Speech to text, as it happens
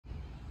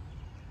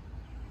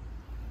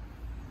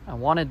I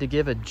wanted to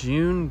give a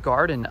June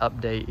garden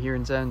update here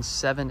in zone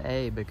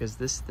 7A because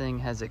this thing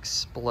has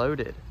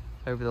exploded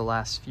over the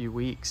last few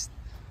weeks.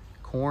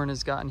 Corn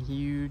has gotten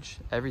huge,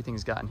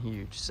 everything's gotten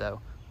huge.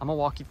 So I'm gonna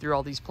walk you through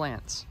all these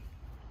plants.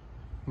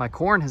 My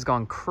corn has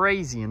gone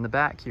crazy in the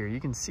back here. You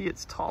can see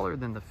it's taller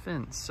than the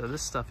fence, so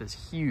this stuff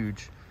is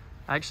huge.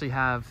 I actually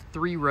have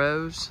 3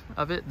 rows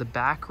of it. The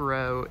back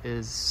row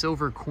is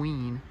Silver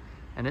Queen,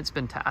 and it's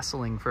been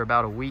tasseling for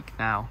about a week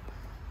now.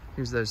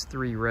 Here's those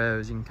 3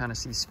 rows. You can kind of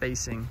see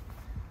spacing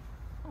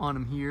on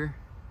them here.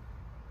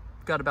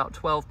 Got about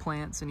 12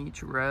 plants in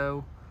each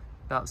row,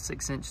 about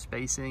 6-inch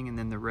spacing, and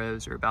then the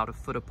rows are about a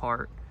foot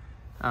apart.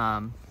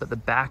 But the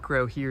back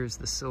row here is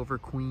the Silver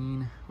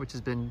Queen, which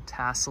has been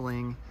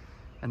tasseling.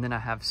 And then I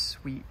have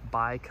Sweet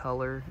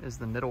Bicolor as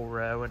the middle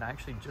row, and I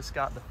actually just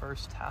got the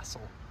first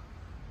tassel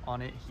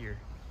on it here.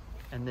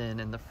 And then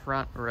in the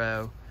front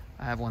row,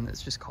 I have one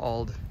that's just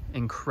called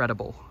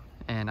Incredible,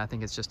 and I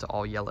think it's just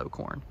all yellow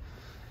corn.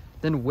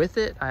 Then with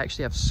it, I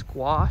actually have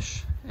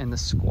squash, and the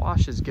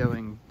squash is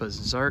going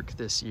berserk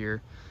this year.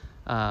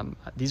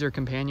 These are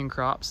companion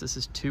crops. This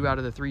is 2 out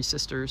of the 3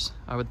 sisters.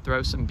 I would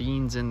throw some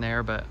beans in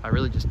there, but I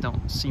really just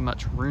don't see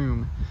much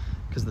room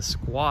because the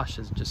squash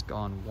has just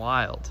gone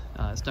wild.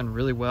 It's done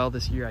really well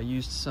this year. I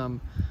used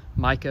some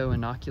myco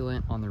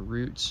inoculant on the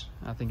roots.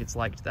 I think it's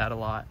liked that a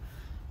lot.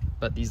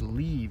 But these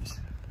leaves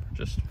are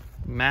just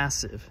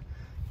massive.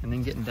 And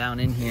then getting down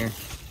in here,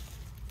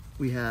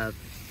 we have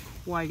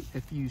quite a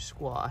few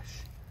squash.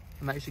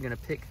 I'm actually gonna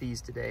pick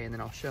these today and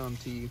then I'll show them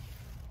to you.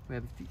 We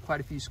have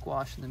quite a few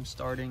squash in them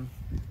starting.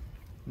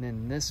 And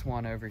then this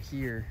one over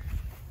here,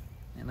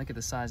 and look at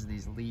the size of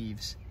these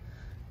leaves.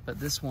 But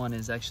this one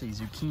is actually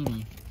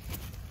zucchini,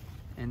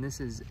 and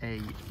this is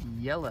a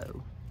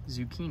yellow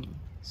zucchini.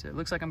 So it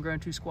looks like I'm growing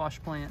 2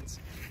 squash plants,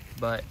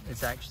 but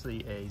it's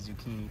actually a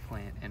zucchini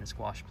plant and a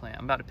squash plant.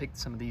 I'm about to pick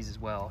some of these as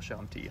well. I'll show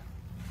them to you.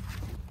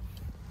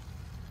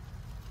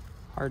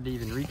 Hard to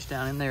even reach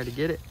down in there to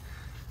get it.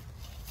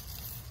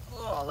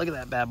 Oh, look at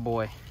that bad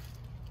boy.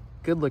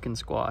 Good looking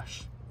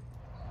squash.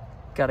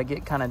 Got to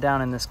get kind of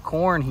down in this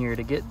corn here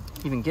to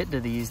even get to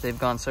these. They've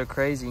gone so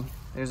crazy.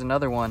 There's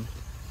another one.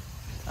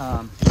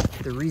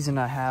 The reason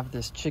I have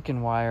this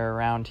chicken wire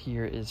around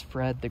here is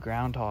Fred the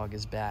groundhog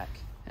is back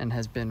and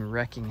has been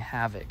wrecking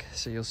havoc.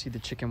 So you'll see the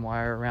chicken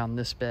wire around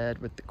this bed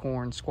with the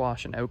corn,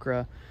 squash, and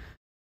okra.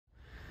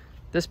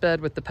 This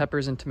bed with the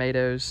peppers and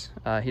tomatoes,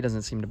 he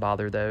doesn't seem to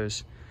bother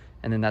those.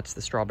 And then that's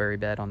the strawberry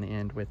bed on the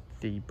end with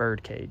the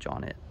bird cage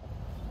on it.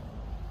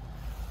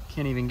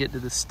 Can't even get to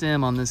the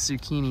stem on this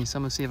zucchini, so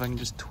I'm gonna see if I can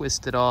just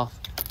twist it off.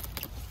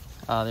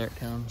 Ah, there it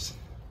comes.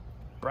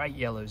 Bright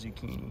yellow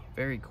zucchini,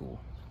 very cool.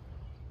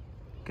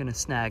 Gonna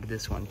snag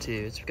this one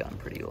too, it's gotten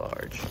pretty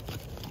large.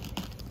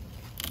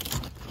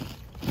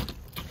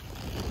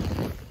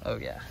 Oh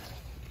yeah.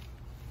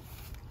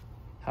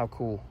 How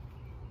cool.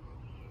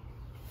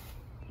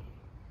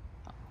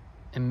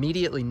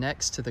 Immediately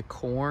next to the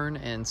corn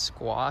and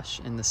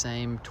squash in the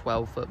same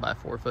 12-foot by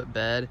 4-foot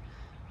bed,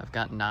 I've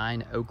got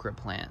 9 okra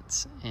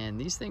plants. And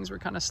these things were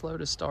kind of slow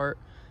to start,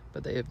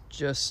 but they have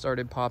just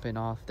started popping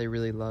off. They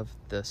really love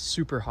the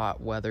super hot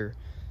weather.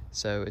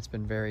 So it's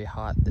been very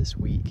hot this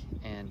week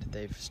and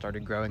they've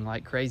started growing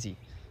like crazy.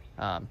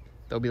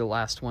 They'll be the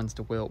last ones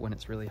to wilt when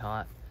it's really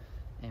hot.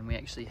 And we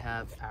actually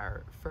have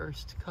our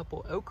first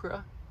couple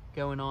okra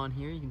going on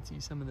here. You can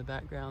see some in the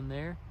background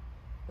there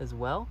as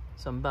well.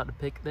 So I'm about to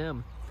pick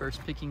them.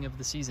 First picking of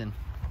the season.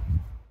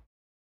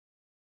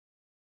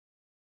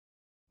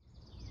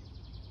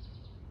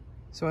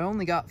 So I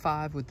only got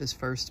 5 with this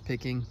first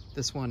picking.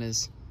 This one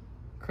is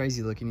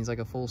crazy looking. He's like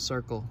a full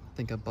circle. I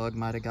think a bug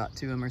might have got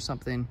to him or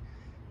something.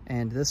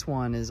 And this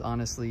one is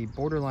honestly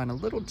borderline a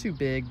little too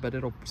big, but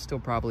it'll still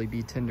probably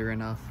be tender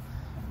enough.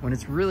 When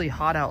it's really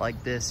hot out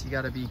like this, you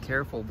gotta be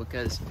careful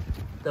because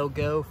they'll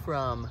go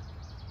from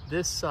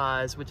this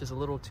size, which is a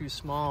little too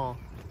small,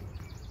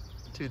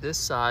 to this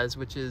size,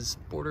 which is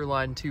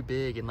borderline too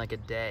big in like a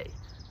day.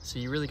 So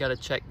you really gotta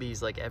check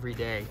these like every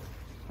day.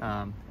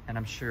 And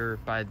I'm sure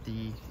by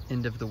the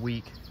end of the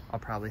week, I'll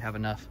probably have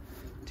enough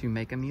to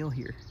make a meal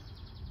here.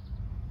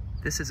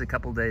 This is a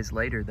couple days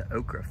later. The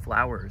okra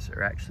flowers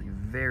are actually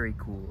very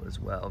cool as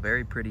well.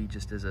 Very pretty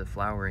just as a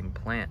flowering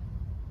plant,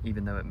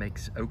 even though it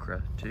makes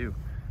okra too.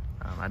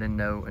 I didn't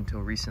know until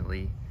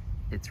recently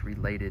it's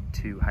related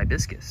to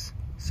hibiscus.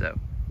 So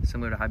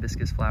similar to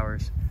hibiscus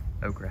flowers,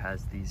 okra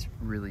has these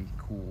really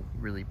cool,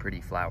 really pretty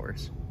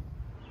flowers.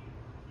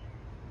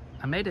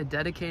 I made a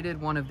dedicated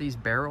one of these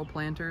barrel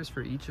planters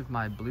for each of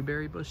my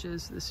blueberry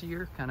bushes this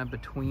year, kind of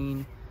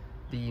between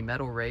the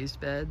metal raised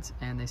beds,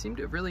 and they seem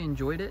to have really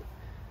enjoyed it.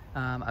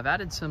 I've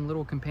added some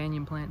little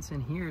companion plants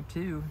in here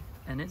too,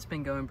 and it's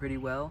been going pretty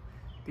well.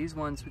 These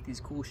ones with these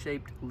cool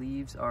shaped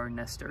leaves are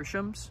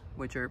nasturtiums,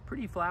 which are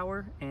pretty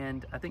flower,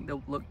 and I think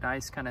they'll look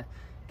nice kind of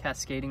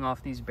cascading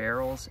off these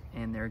barrels,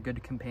 and they're a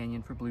good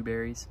companion for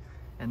blueberries.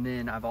 And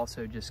then I've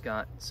also just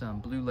got some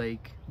Blue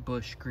Lake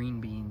bush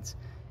green beans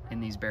in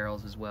these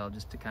barrels as well,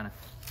 just to kind of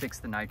fix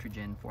the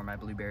nitrogen for my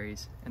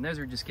blueberries. And those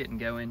are just getting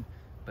going,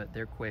 but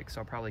they're quick, so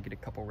I'll probably get a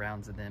couple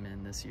rounds of them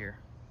in this year.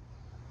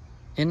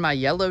 In my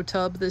yellow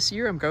tub this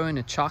year, I'm growing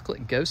a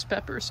chocolate ghost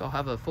pepper, so I'll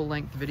have a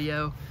full-length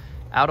video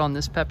out on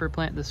this pepper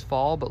plant this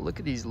fall. But look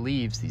at these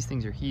leaves. These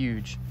things are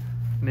huge.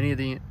 Many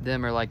of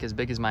them are like as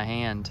big as my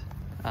hand.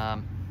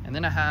 And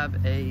then I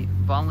have a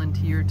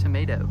volunteer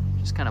tomato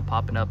just kind of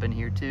popping up in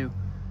here too.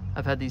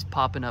 I've had these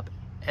popping up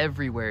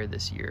everywhere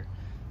this year.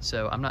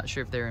 So I'm not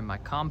sure if they're in my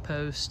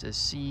compost as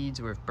seeds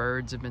or if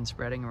birds have been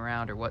spreading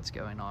around or what's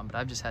going on, but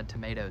I've just had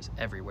tomatoes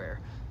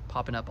everywhere,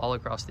 popping up all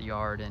across the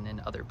yard and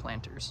in other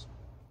planters.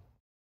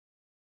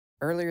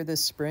 Earlier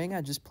this spring,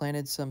 I just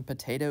planted some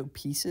potato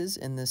pieces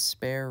in this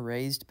spare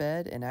raised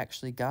bed and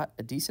actually got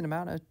a decent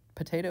amount of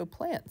potato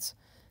plants.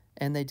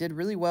 And they did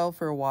really well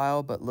for a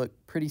while, but look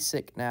pretty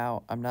sick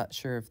now. I'm not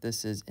sure if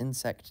this is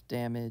insect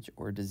damage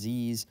or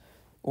disease,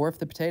 or if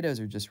the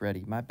potatoes are just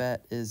ready. My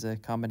bet is a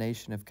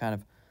combination of kind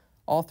of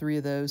all three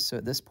of those. So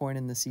at this point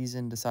in the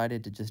season,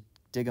 decided to just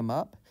dig them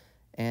up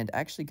and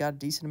actually got a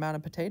decent amount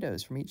of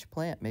potatoes from each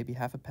plant, maybe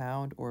half a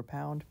pound or a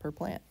pound per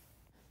plant.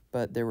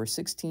 But there were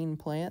 16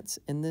 plants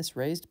in this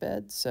raised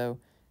bed, so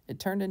it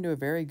turned into a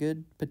very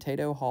good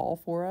potato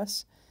haul for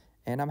us,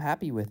 and I'm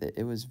happy with it.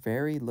 It was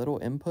very little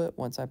input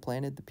once I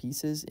planted the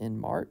pieces in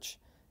March,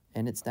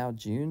 and it's now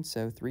June,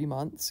 so 3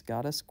 months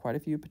got us quite a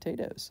few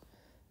potatoes.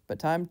 But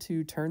time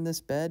to turn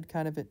this bed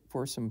kind of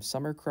for some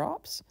summer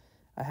crops.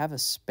 I have a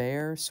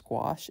spare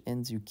squash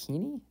and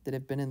zucchini that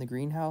have been in the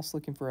greenhouse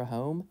looking for a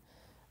home.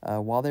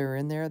 While they were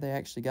in there, they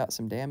actually got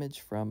some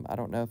damage from, I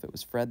don't know if it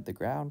was Fred the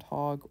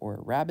groundhog or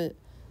a rabbit.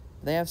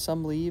 They have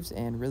some leaves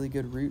and really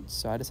good roots,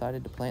 so I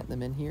decided to plant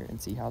them in here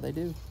and see how they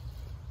do.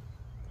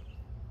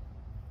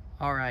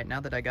 All right, now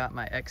that I got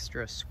my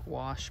extra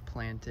squash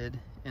planted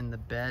in the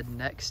bed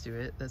next to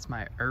it, that's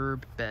my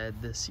herb bed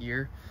this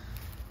year.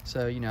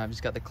 So, you know, I've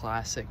just got the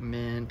classic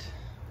mint,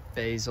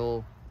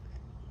 basil.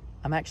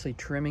 I'm actually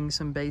trimming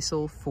some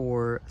basil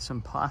for some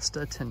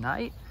pasta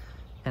tonight.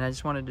 And I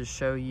just wanted to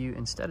show you,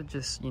 instead of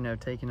just, you know,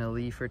 taking a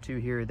leaf or two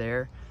here or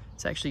there,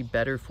 it's actually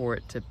better for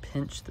it to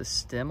pinch the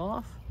stem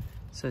off.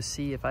 So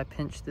see, if I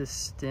pinch this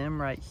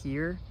stem right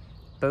here,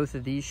 both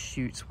of these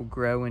shoots will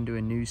grow into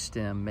a new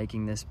stem,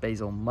 making this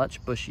basil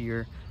much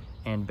bushier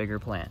and bigger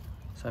plant.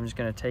 So I'm just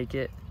gonna take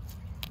it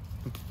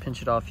and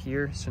pinch it off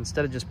here. So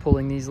instead of just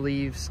pulling these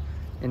leaves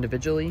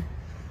individually,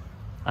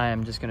 I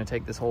am just gonna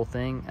take this whole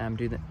thing and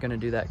I'm gonna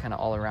do that kind of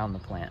all around the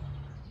plant.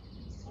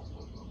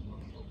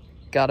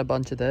 Got a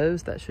bunch of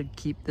those. That should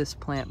keep this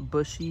plant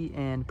bushy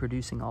and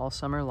producing all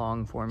summer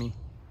long for me.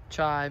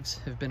 Chives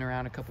have been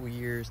around a couple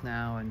years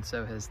now, and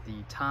so has the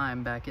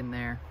thyme back in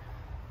there.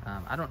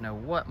 I don't know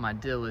what my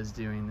dill is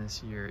doing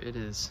this year. It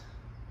is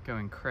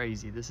going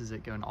crazy. This is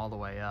it going all the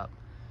way up.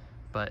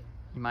 But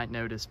you might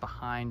notice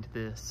behind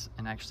this,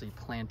 and actually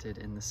planted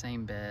in the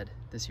same bed,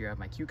 this year I have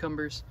my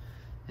cucumbers,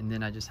 and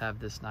then I just have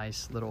this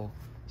nice little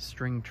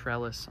string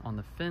trellis on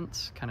the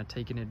fence, kind of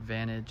taking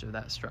advantage of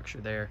that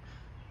structure there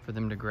for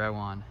them to grow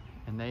on.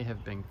 And they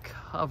have been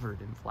covered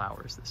in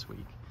flowers this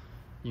week.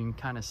 You can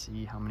kind of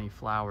see how many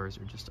flowers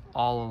are just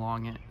all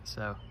along it.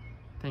 So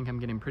I think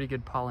I'm getting pretty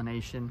good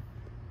pollination.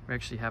 We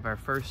actually have our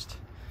first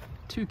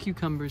 2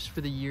 cucumbers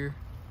for the year.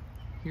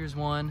 Here's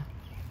one,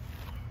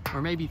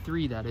 or maybe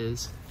 3 that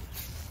is.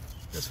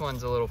 This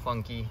one's a little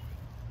funky.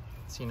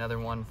 See another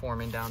one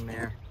forming down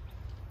there.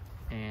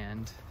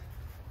 And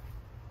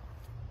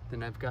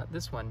then I've got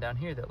this one down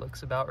here that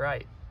looks about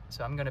right.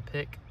 So I'm gonna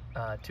pick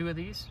 2 of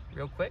these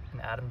real quick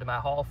and add them to my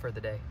haul for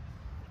the day.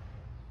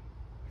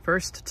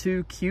 First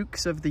 2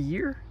 cukes of the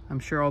year. I'm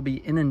sure I'll be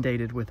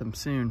inundated with them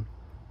soon,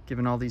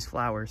 given all these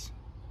flowers.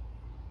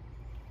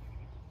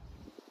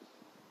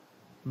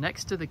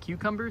 Next to the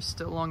cucumbers,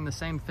 still along the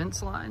same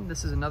fence line,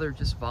 this is another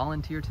just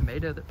volunteer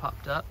tomato that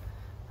popped up.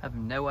 I have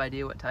no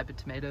idea what type of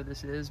tomato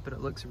this is, but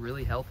it looks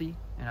really healthy.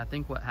 And I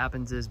think what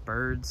happens is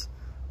birds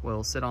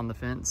will sit on the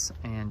fence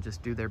and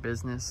just do their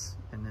business,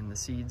 and then the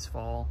seeds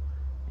fall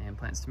and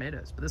plants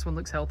tomatoes. But this one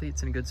looks healthy,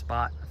 it's in a good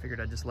spot. I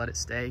figured I'd just let it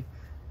stay.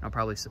 I'll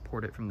probably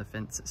support it from the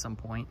fence at some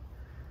point.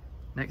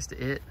 Next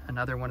to it,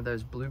 another one of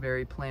those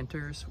blueberry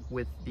planters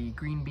with the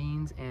green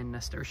beans and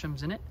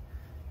nasturtiums in it.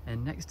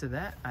 And next to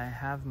that, I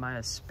have my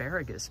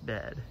asparagus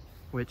bed,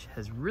 which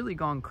has really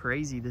gone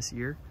crazy this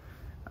year.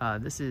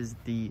 This is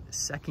the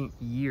 2nd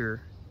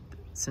year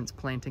since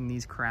planting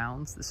these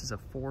crowns. This is a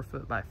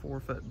 4-foot by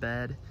 4-foot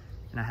bed,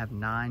 and I have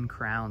 9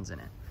 crowns in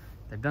it.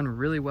 They've done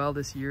really well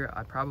this year.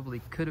 I probably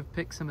could have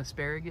picked some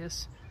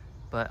asparagus,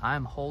 but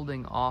I'm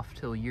holding off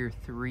till year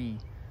 3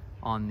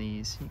 on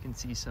these. You can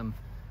see some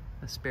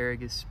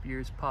asparagus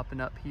spears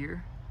popping up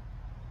here.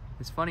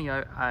 It's funny,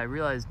 I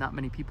realize not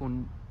many people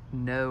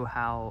know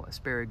how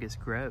asparagus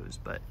grows,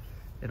 but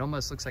it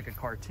almost looks like a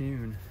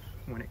cartoon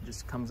when it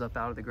just comes up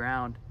out of the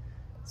ground.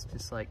 It's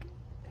just like,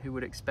 who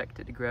would expect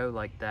it to grow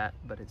like that?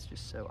 But it's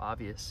just so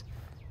obvious.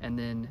 And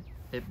then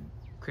it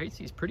creates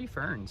these pretty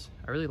ferns.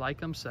 I really like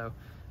them, so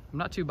I'm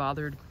not too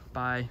bothered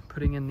by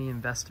putting in the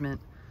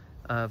investment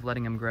of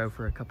letting them grow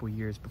for a couple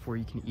years before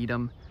you can eat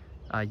them.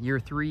 Year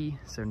 3,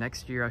 so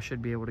next year I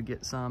should be able to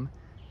get some,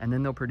 and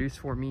then they'll produce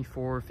for me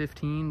for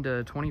 15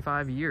 to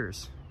 25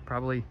 years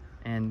probably.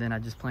 And then I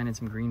just planted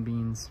some green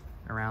beans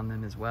around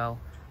them as well.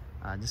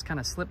 Just kind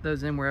of slip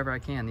those in wherever I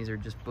can. These are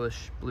just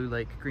bush Blue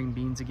Lake green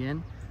beans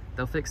again.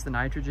 They'll fix the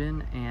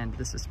nitrogen, and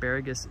this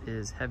asparagus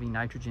is heavy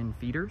nitrogen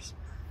feeders,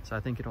 so I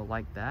think it'll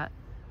like that.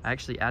 I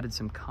actually added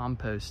some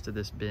compost to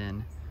this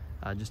bin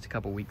just a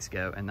couple weeks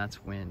ago, and that's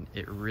when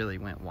it really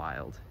went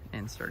wild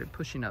and started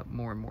pushing up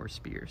more and more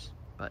spears,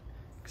 but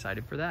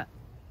excited for that.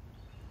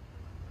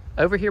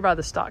 Over here by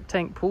the stock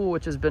tank pool,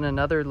 which has been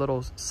another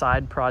little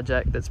side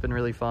project that's been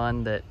really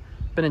fun that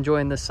I've been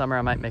enjoying this summer.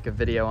 I might make a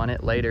video on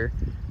it later.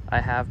 I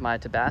have my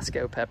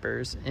Tabasco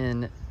peppers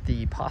in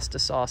the pasta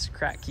sauce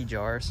crack key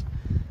jars.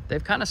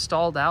 They've kind of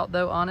stalled out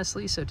though,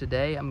 honestly, so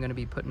today I'm gonna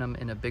be putting them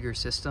in a bigger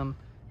system.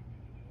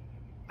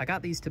 I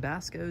got these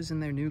Tabascos in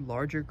their new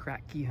larger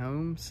crack key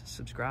homes.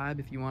 Subscribe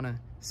if you wanna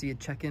see a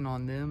check-in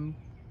on them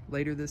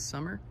later this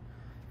summer.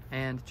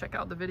 And check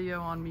out the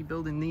video on me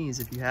building these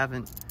if you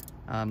haven't.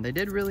 They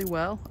did really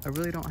well. I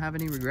really don't have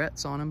any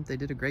regrets on them. They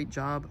did a great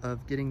job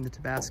of getting the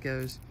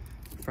Tabascos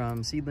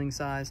from seedling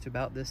size to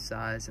about this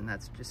size, and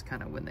that's just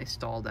kind of when they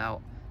stalled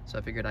out. So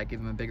I figured I'd give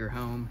them a bigger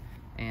home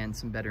and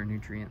some better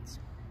nutrients.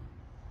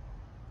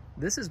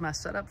 This is my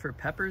setup for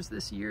peppers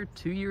this year.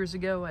 2 years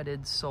ago, I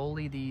did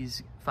solely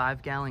these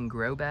 5-gallon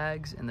grow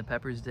bags, and the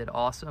peppers did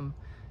awesome.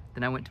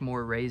 Then I went to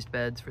more raised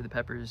beds for the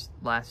peppers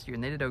last year,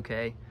 and they did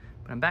okay.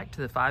 But I'm back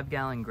to the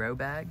 5-gallon grow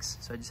bags,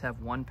 so I just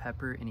have 1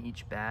 pepper in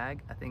each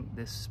bag. I think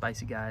this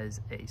spicy guy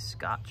is a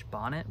Scotch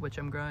bonnet, which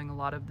I'm growing a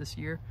lot of this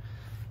year.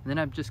 And then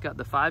I've just got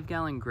the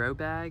 5-gallon grow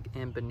bag,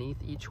 and beneath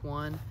each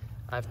one,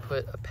 I've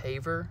put a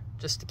paver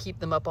just to keep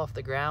them up off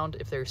the ground.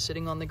 If they're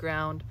sitting on the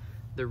ground,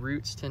 the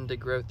roots tend to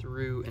grow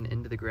through and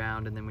into the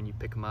ground, and then when you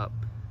pick them up,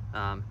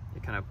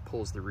 it kind of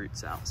pulls the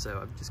roots out. So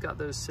I've just got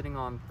those sitting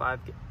on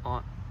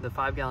the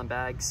 5-gallon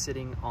bags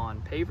sitting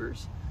on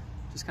pavers,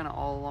 just kind of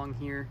all along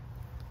here.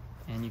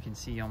 And you can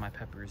see all my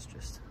peppers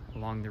just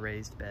along the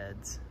raised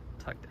beds,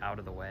 tucked out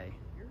of the way.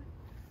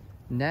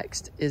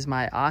 Next is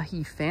my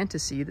Ahi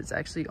Fantasy that's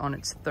actually on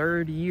its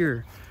 3rd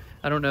year.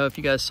 I don't know if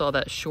you guys saw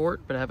that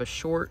short, but I have a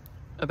short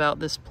about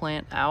this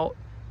plant out.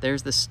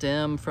 There's the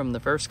stem from the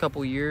first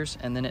couple years,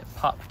 and then it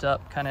popped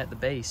up kind of at the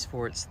base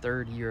for its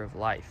 3rd year of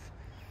life.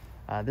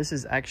 This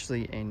is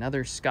actually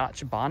another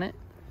Scotch bonnet.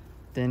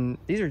 Then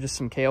these are just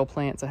some kale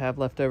plants I have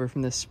left over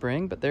from this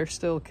spring, but they're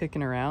still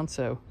kicking around,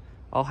 so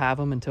I'll have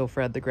them until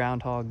Fred the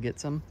groundhog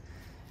gets them.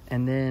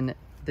 And then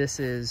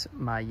this is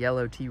my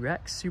yellow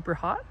T-Rex super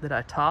hot that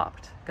I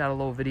topped. Got a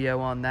little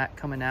video on that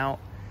coming out.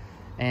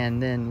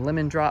 And then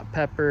lemon drop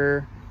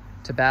pepper,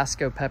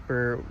 Tabasco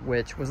pepper,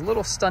 which was a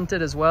little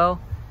stunted as well.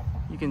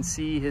 You can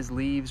see his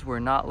leaves were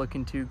not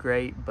looking too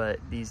great, but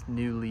these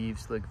new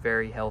leaves look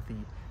very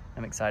healthy.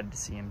 I'm excited to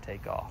see him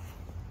take off.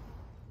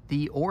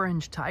 The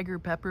orange tiger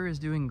pepper is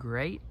doing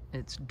great.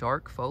 Its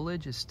dark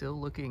foliage is still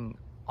looking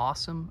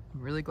awesome.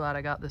 I'm really glad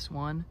I got this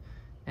one.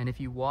 And if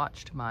you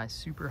watched my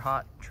super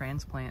hot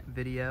transplant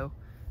video,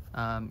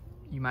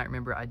 you might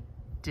remember I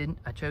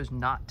chose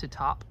not to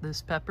top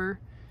this pepper,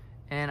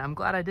 and I'm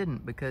glad I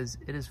didn't, because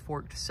it has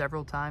forked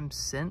several times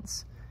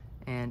since,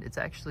 and it's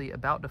actually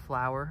about to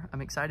flower.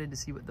 I'm excited to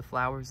see what the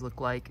flowers look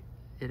like.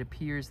 It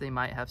appears they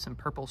might have some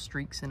purple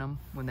streaks in them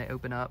when they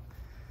open up,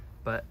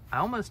 but I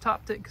almost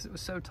topped it because it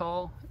was so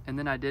tall, and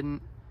then I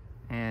didn't,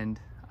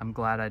 and I'm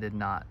glad I did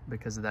not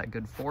because of that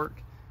good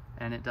fork.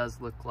 And it does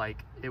look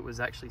like it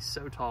was actually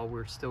so tall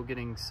we're still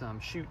getting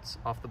some shoots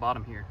off the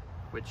bottom here,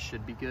 which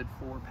should be good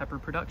for pepper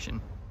production.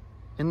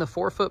 In the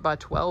 4-foot by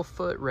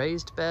 12-foot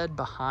raised bed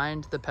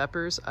behind the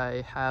peppers,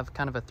 I have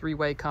kind of a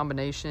 3-way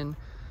combination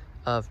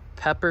of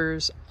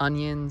peppers,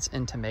 onions,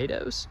 and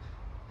tomatoes.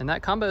 And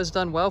that combo has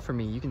done well for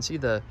me. You can see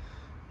the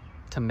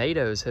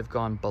tomatoes have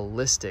gone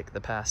ballistic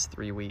the past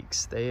 3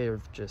 weeks. They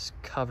have just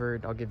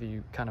covered. I'll give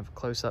you kind of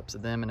close-ups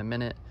of them in a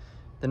minute.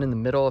 Then in the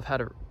middle, I've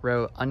had a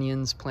row of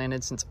onions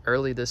planted since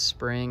early this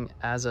spring.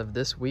 As of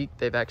this week,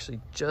 they've actually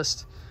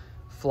just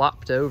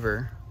flopped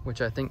over,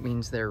 which I think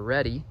means they're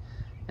ready.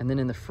 And then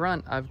in the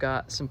front, I've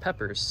got some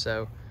peppers.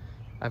 So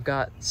I've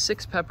got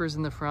 6 peppers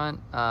in the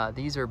front.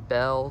 These are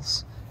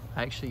bells.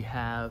 I actually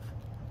have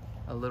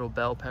a little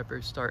bell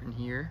pepper starting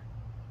here.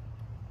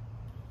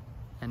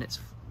 And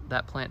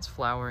that plant's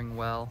flowering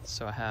well.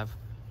 So I have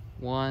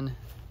 1,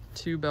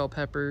 2 bell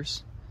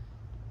peppers.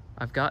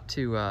 I've got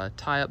to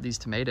tie up these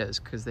tomatoes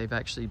because they've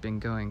actually been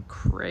going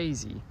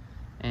crazy,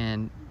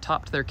 and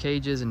topped their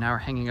cages and now are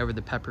hanging over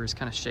the peppers,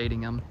 kind of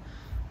shading them.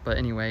 But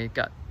anyway,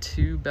 got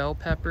 2 bell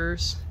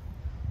peppers.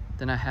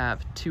 Then I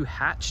have 2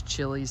 hatch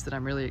chilies that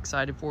I'm really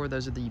excited for.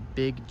 Those are the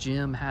Big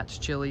Jim hatch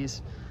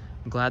chilies.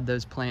 I'm glad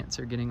those plants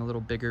are getting a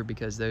little bigger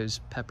because those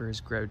peppers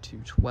grow to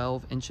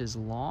 12 inches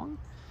long.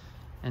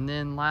 And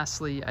then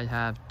lastly, I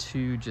have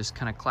 2 just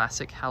kind of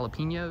classic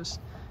jalapenos.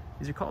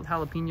 These are called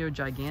jalapeno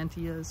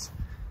giganteas.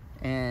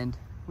 And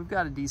we've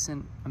got a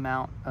decent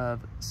amount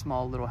of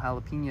small little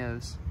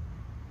jalapenos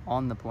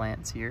on the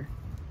plants here.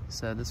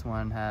 So this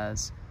one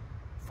has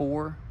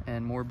 4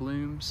 and more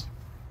blooms.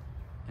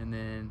 And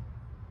then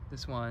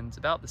this one's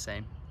about the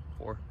same,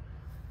 4.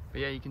 But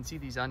yeah, you can see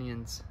these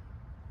onions.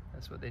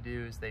 That's what they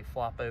do, is they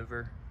flop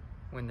over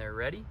when they're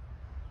ready.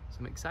 So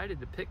I'm excited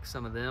to pick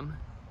some of them.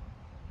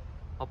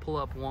 I'll pull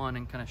up one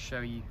and kind of show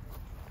you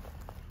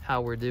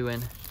how we're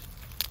doing.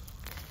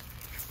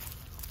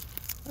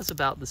 That's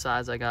about the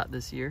size I got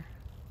this year.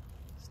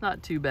 It's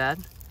not too bad.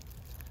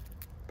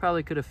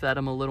 Probably could have fed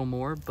them a little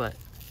more, but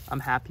I'm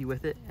happy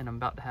with it, and I'm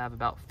about to have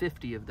about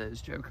 50 of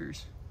those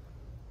jokers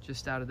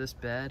just out of this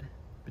bed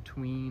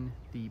between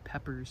the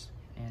peppers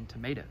and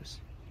tomatoes.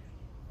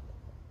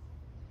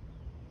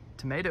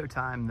 Tomato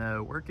time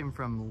though, working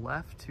from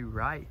left to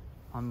right.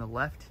 On the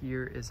left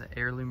here is an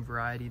heirloom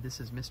variety. This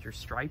is Mr.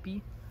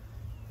 Stripey,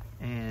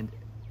 and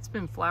it's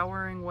been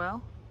flowering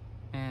well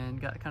and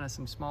got kind of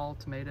some small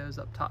tomatoes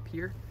up top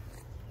here.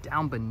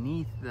 Down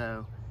beneath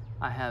though,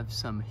 I have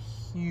some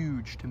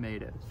huge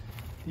tomatoes.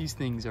 These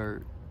things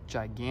are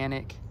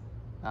gigantic.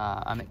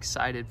 I'm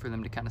excited for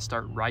them to kind of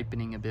start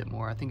ripening a bit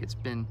more. I think it's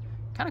been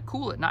kind of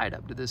cool at night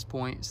up to this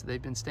point, so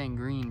they've been staying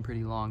green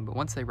pretty long, but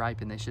once they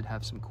ripen, they should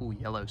have some cool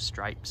yellow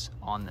stripes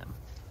on them.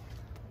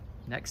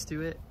 Next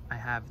to it, I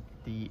have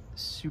the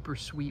Super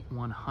Sweet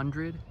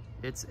 100.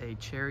 It's a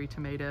cherry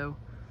tomato,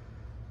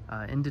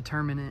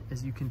 indeterminate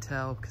as you can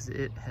tell, because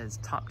it has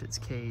topped its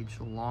cage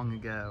long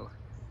ago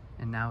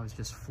and now is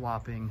just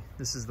flopping.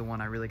 This is the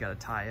one I really got to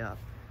tie up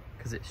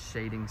because it's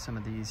shading some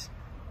of these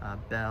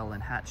bell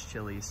and hatch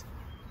chilies.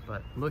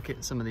 But look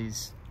at some of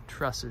these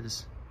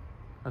trusses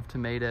of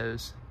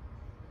tomatoes.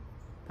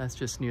 That's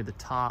just near the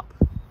top.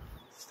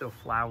 Still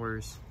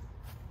flowers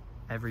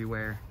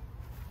everywhere.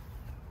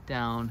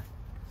 Down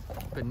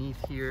beneath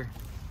here,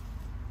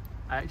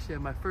 I actually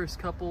have my first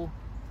couple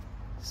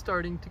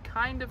starting to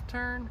kind of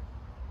turn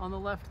on the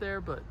left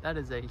there, but that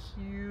is a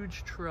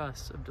huge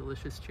truss of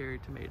delicious cherry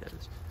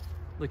tomatoes.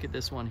 Look at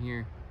this one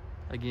here.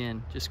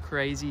 Again, just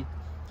crazy.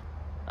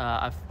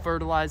 I've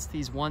fertilized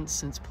these once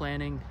since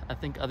planting. I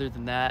think other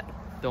than that,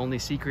 the only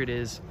secret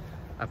is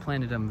I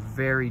planted them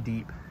very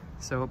deep.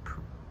 So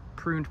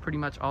pruned pretty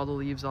much all the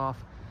leaves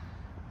off,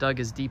 dug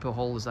as deep a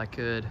hole as I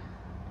could,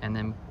 and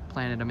then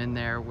planted them in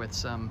there with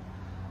some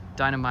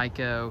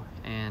Dynamico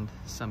and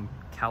some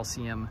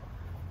calcium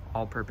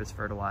all-purpose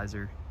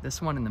fertilizer.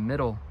 This one in the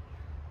middle,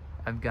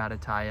 I've got to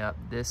tie up.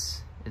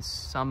 This is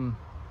some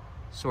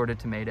sort of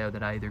tomato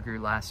that I either grew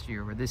last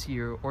year or this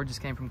year or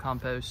just came from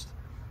compost.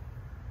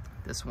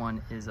 This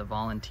one is a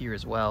volunteer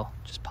as well,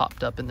 just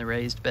popped up in the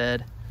raised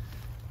bed.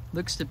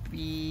 Looks to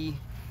be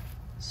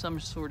some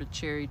sort of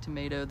cherry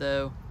tomato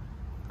though.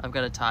 I've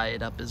got to tie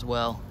it up as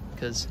well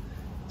because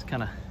it's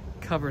kind of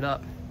covered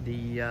up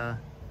the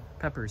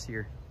peppers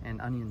here and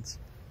onions.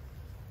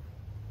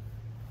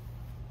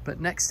 But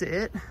next to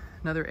it,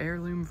 another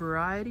heirloom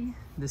variety.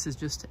 This is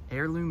just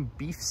heirloom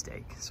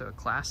beefsteak, so a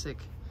classic.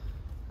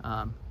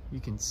 You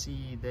can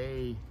see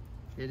it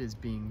is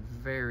being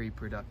very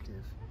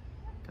productive.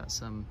 Got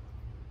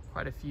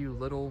quite a few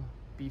little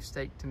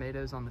beefsteak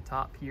tomatoes on the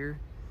top here.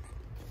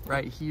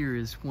 Right here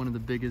is one of the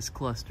biggest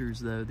clusters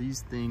though.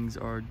 These things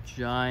are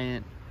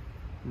giant,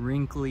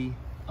 wrinkly,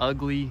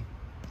 ugly.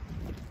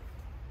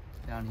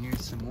 Down here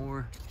some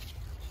more.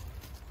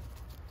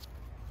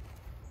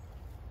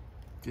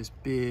 Just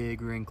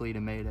big wrinkly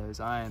tomatoes.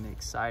 I am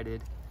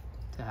excited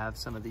to have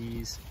some of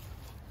these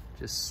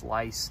just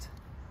sliced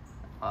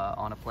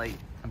on a plate.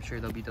 I'm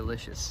sure they'll be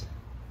delicious.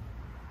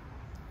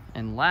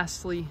 And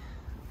lastly,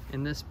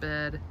 in this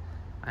bed,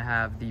 I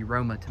have the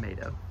Roma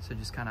tomato. So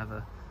just kind of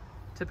a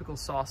typical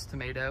sauce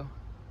tomato,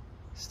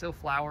 still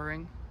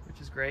flowering,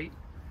 which is great.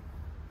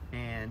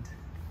 And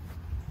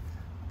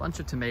a bunch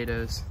of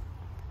tomatoes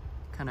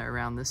kind of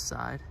around this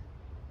side.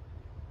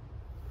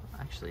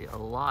 Actually, a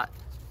lot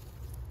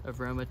of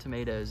Roma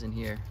tomatoes in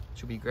here,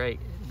 which will be great.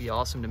 It'd be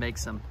awesome to make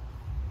some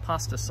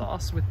pasta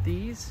sauce with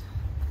these.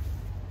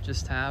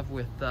 Just have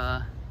with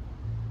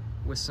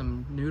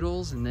some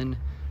noodles, and then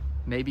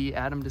maybe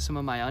add them to some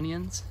of my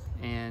onions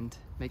and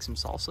make some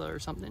salsa or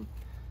something.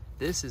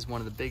 This is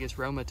one of the biggest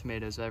Roma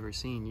tomatoes I've ever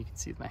seen. You can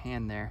see with my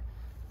hand there.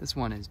 This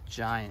one is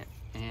giant,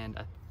 and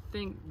I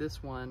think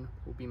this one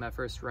will be my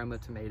first Roma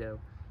tomato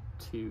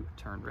to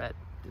turn red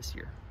this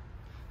year.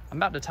 I'm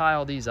about to tie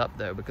all these up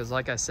though, because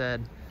like I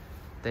said,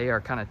 they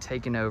are kind of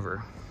taking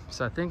over.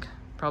 So I think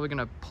probably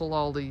gonna pull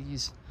all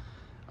these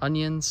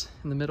onions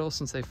in the middle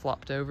since they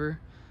flopped over,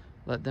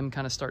 let them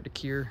kind of start to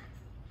cure,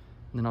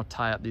 and then I'll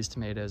tie up these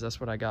tomatoes. That's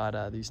what I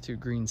got these two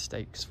green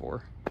steaks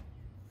for.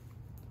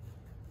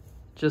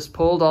 Just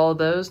pulled all of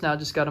those, now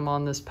just got them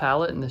on this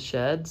pallet in the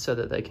shed so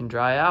that they can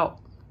dry out.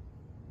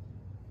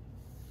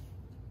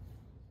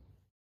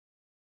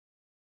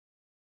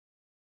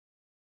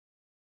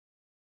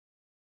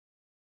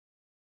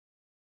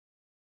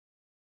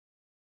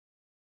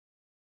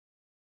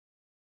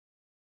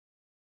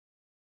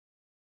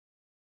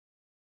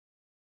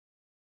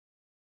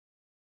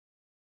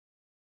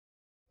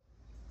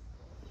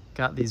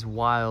 Got these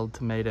wild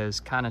tomatoes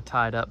kind of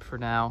tied up for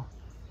now,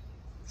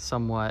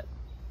 somewhat.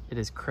 It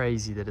is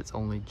crazy that it's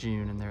only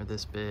June and they're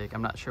this big.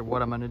 I'm not sure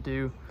what I'm gonna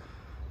do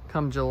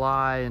come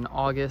July and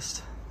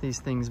August. These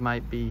things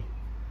might be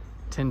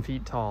 10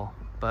 feet tall,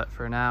 but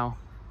for now,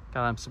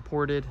 got them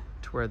supported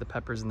to where the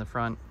peppers in the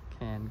front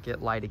can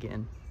get light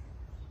again.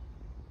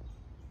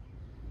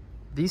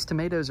 these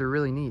tomatoes are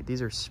really neat.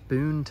 These are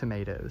spoon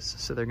tomatoes.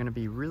 So they're gonna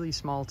be really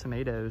small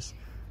tomatoes.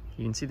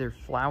 You can see they're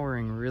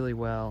flowering really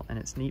well, and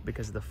it's neat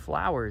because the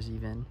flowers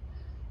even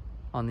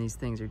on these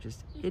things are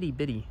just itty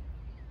bitty.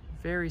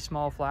 Very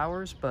small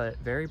flowers, but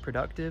very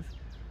productive.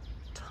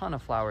 Ton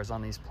of flowers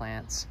on these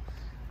plants.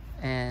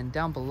 And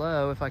down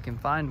below, if I can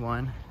find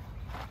one,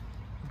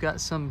 we've got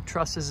some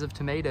trusses of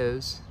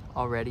tomatoes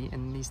already,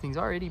 and these things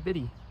are itty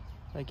bitty.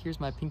 Like here's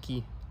my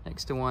pinky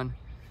next to one.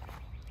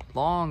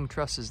 Long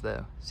trusses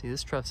though. See,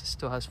 this truss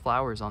still has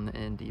flowers on the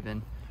end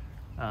even.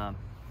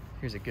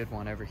 Here's a good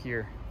one over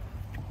here.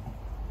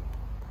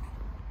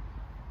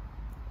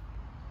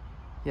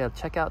 Yeah,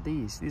 check out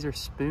these. These are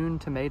spoon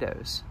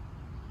tomatoes.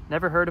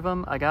 Never heard of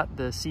them. I got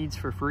the seeds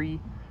for free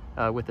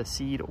with a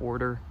seed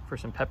order for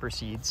some pepper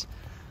seeds.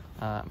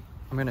 I'm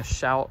gonna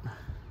shout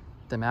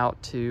them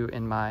out too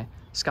in my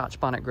Scotch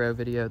bonnet grow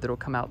video that'll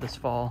come out this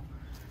fall.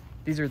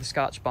 These are the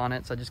Scotch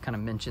bonnets. I just kind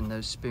of mentioned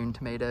those spoon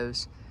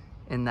tomatoes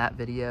in that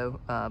video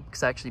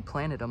because I actually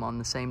planted them on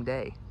the same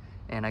day,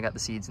 and I got the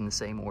seeds in the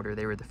same order.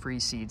 They were the free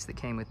seeds that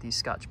came with these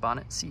Scotch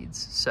bonnet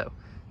seeds. So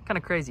kind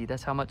of crazy.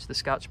 That's how much the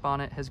Scotch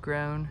bonnet has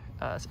grown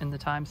in the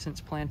time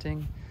since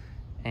planting.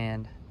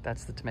 And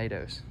that's the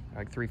tomatoes,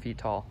 like 3 feet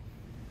tall.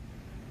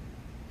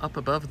 Up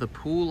above the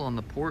pool on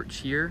the porch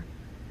here,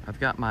 I've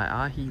got my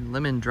ahi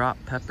lemon drop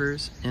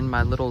peppers in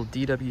my little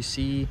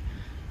DWC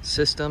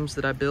systems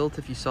that I built.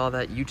 If you saw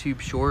that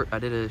YouTube short, I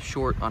did a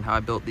short on how I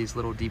built these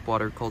little deep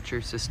water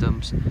culture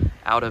systems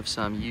out of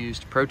some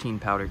used protein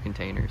powder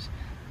containers.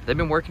 They've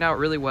been working out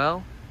really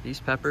well. These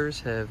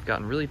peppers have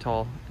gotten really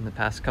tall in the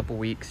past couple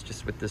weeks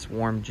just with this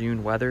warm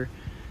June weather,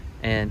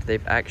 and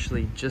they've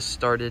actually just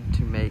started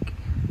to make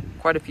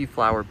quite a few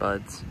flower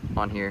buds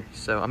on here.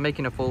 So I'm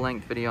making a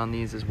full-length video on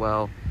these as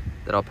well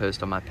that I'll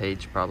post on my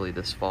page probably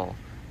this fall,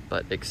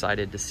 but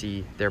excited to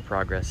see their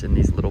progress in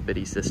these little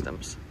bitty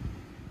systems.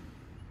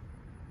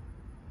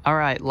 All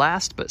right,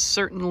 last but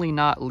certainly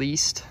not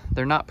least,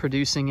 they're not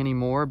producing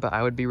anymore, but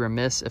I would be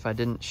remiss if I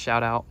didn't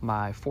shout out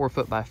my 4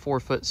 foot by 4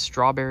 foot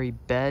strawberry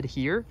bed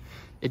here.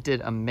 It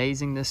did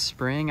amazing this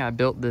spring. I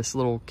built this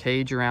little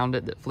cage around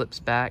it that flips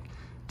back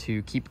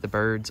to keep the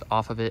birds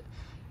off of it,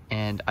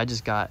 and I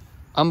just got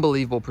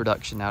unbelievable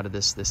production out of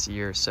this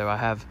year. So I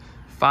have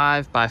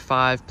 5 by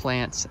 5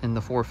 plants in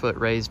the 4 foot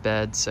raised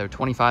bed, so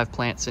 25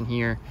 plants in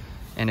here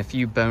and a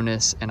few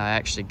bonus, and I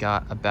actually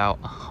got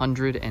about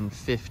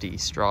 150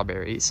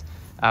 strawberries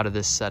out of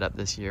this setup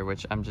this year,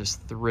 which I'm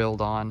just thrilled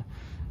on.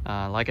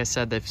 Like I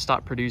said, they've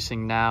stopped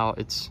producing now.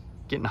 It's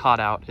getting hot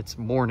out. It's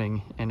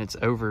morning and it's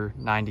over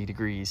 90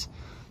 degrees.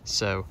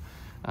 So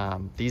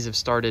these have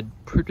started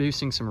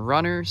producing some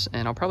runners,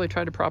 and I'll probably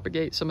try to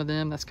propagate some of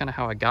them. That's kind of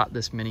how I got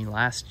this many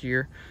last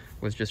year,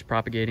 was just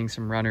propagating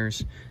some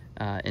runners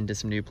into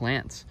some new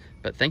plants.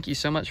 But thank you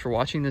so much for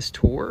watching this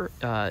tour,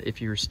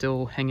 if you're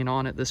still hanging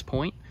on at this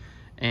point.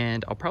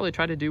 And I'll probably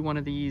try to do one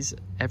of these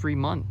every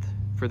month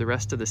for the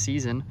rest of the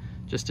season,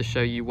 just to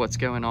show you what's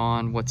going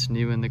on, what's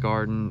new in the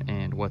garden,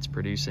 and what's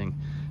producing.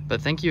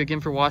 But thank you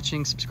again for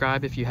watching.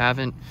 Subscribe if you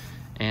haven't,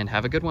 and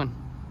have a good one.